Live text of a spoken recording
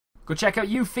Go check out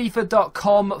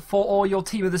ufifa.com for all your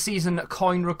Team of the Season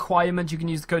coin requirements. You can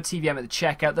use the code TVM at the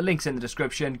checkout. The link's in the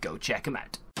description. Go check them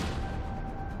out.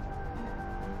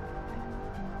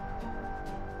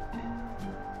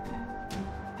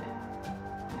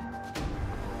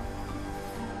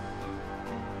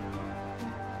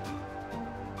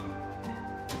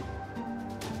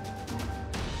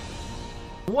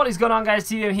 What is going on, guys?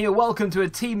 TVM here. Welcome to a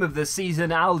Team of the Season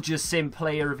Jassim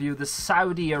player review. The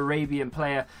Saudi Arabian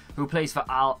player who plays for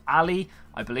Al Ali,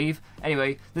 I believe.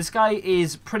 Anyway, this guy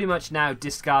is pretty much now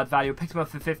discard value. I picked him up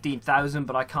for 15,000,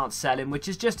 but I can't sell him, which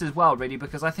is just as well, really,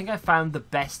 because I think I found the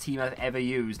best team I've ever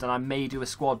used, and I may do a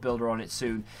squad builder on it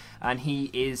soon, and he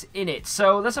is in it.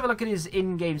 So let's have a look at his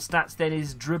in-game stats then.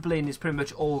 His dribbling is pretty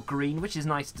much all green, which is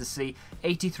nice to see.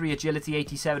 83 agility,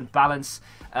 87 balance,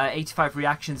 85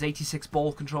 reactions, 86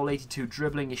 ball control, 82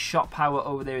 dribbling. His shot power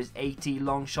over there is 80,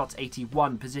 long shots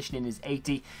 81, positioning is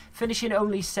 80, finishing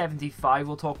only 75.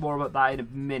 We'll talk more about that in a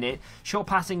minute. Short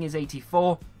passing is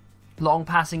 84. Long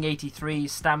passing 83,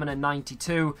 stamina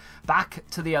 92, back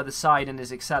to the other side, and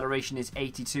his acceleration is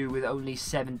 82 with only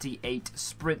 78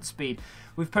 sprint speed.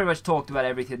 We've pretty much talked about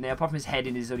everything there, apart from his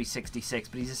heading is only 66,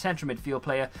 but he's a central midfield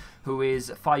player who is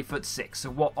 5'6", so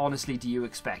what honestly do you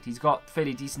expect? He's got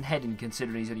fairly decent heading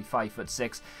considering he's only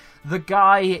 5'6". The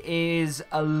guy is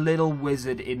a little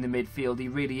wizard in the midfield, he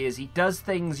really is. He does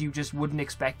things you just wouldn't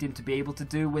expect him to be able to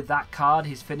do with that card.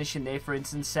 His finishing there, for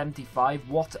instance, 75,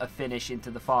 what a finish into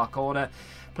the far corner.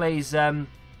 Plays...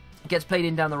 Gets played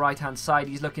in down the right-hand side.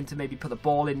 He's looking to maybe put the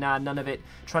ball in now, none of it.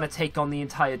 Trying to take on the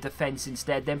entire defence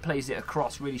instead. Then plays it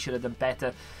across. Really should have done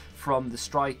better from the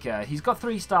striker. He's got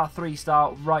 3-star,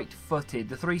 3-star, right-footed.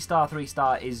 The 3-star,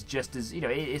 3-star is just as, you know,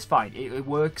 it's fine. It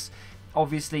works.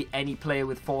 Obviously, any player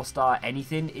with 4-star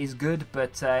anything is good,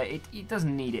 but it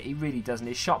doesn't need it. He really doesn't.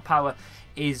 His shot power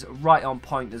is right on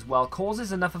point as well.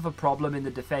 Causes enough of a problem in the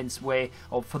defence where,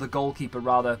 or for the goalkeeper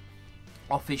rather,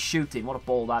 off his shooting, what a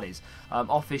ball that is,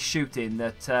 off his shooting,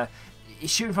 that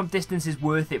shooting from distance is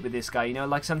worth it with this guy. You know,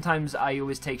 like sometimes I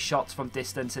always take shots from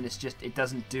distance and it's just, it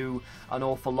doesn't do an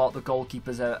awful lot. The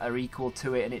goalkeepers are equal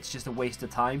to it and it's just a waste of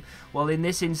time. Well, in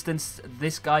this instance,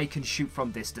 this guy can shoot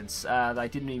from distance. I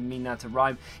didn't even mean that to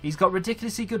rhyme. He's got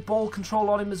ridiculously good ball control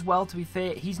on him as well, to be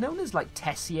fair. He's known as like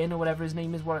Tessian or whatever his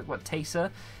name is, what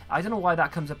Taser. I don't know why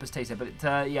that comes up as Taser,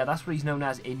 but yeah, that's what he's known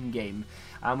as in-game.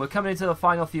 And we're coming into the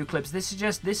final few clips.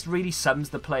 This really sums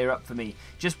the player up for me.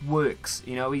 Just works,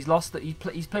 you know. He's lost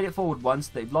he's played it forward once.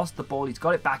 They've lost the ball. He's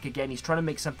got it back again. He's trying to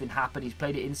make something happen. He's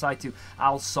played it inside to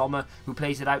Al Sommer, who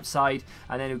plays it outside,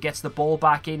 and then who gets the ball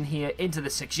back in here into the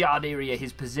 6-yard area.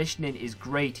 His positioning is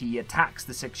great. He attacks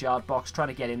the 6-yard box, trying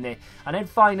to get in there, and then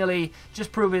finally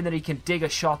just proving that he can dig a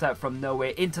shot out from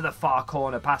nowhere into the far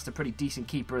corner past a pretty decent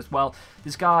keeper as well.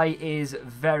 This guy is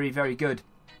very, very good.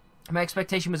 My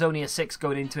expectation was only a 6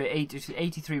 going into it,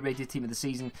 83 rated Team of the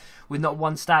Season, with not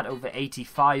one stat over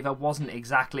 85. I wasn't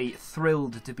exactly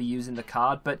thrilled to be using the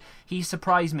card, but he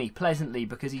surprised me pleasantly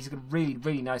because he's a really,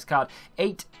 really nice card.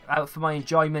 8 for my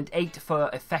enjoyment, 8 for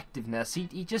effectiveness.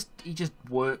 He just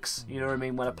works, you know what I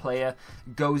mean, when a player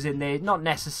goes in there, not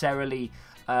necessarily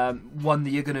one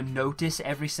that you're going to notice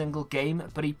every single game,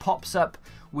 but he pops up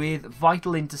with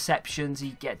vital interceptions.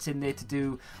 He gets in there to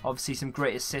do obviously some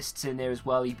great assists in there as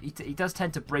well. He does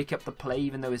tend to break up the play,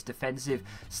 even though his defensive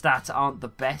stats aren't the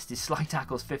best. His slide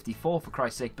tackle's 54 for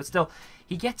Christ's sake, but still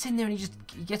he gets in there and he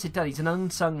gets it done. He's an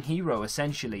unsung hero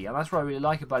essentially, and that's what I really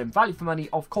like about him. Value for money,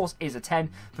 of course, is a 10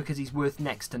 because he's worth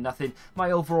next to nothing.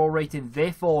 My overall rating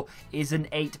therefore is an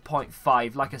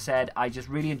 8.5. Like I said, I just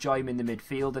really enjoy him in the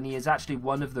midfield, and he is actually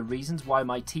one of the reasons why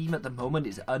my team at the moment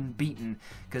is unbeaten,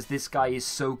 because this guy is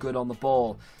so good on the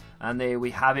ball. And there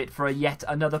we have it for yet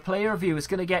another player review. It's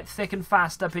going to get thick and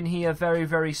fast up in here very,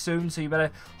 very soon, so you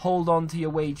better hold on to your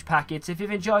wage packets. If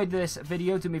you've enjoyed this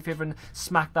video, do me a favour and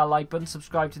smack that like button.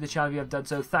 Subscribe to the channel if you have done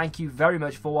so. Thank you very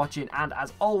much for watching, and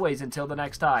as always, until the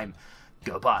next time,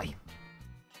 goodbye.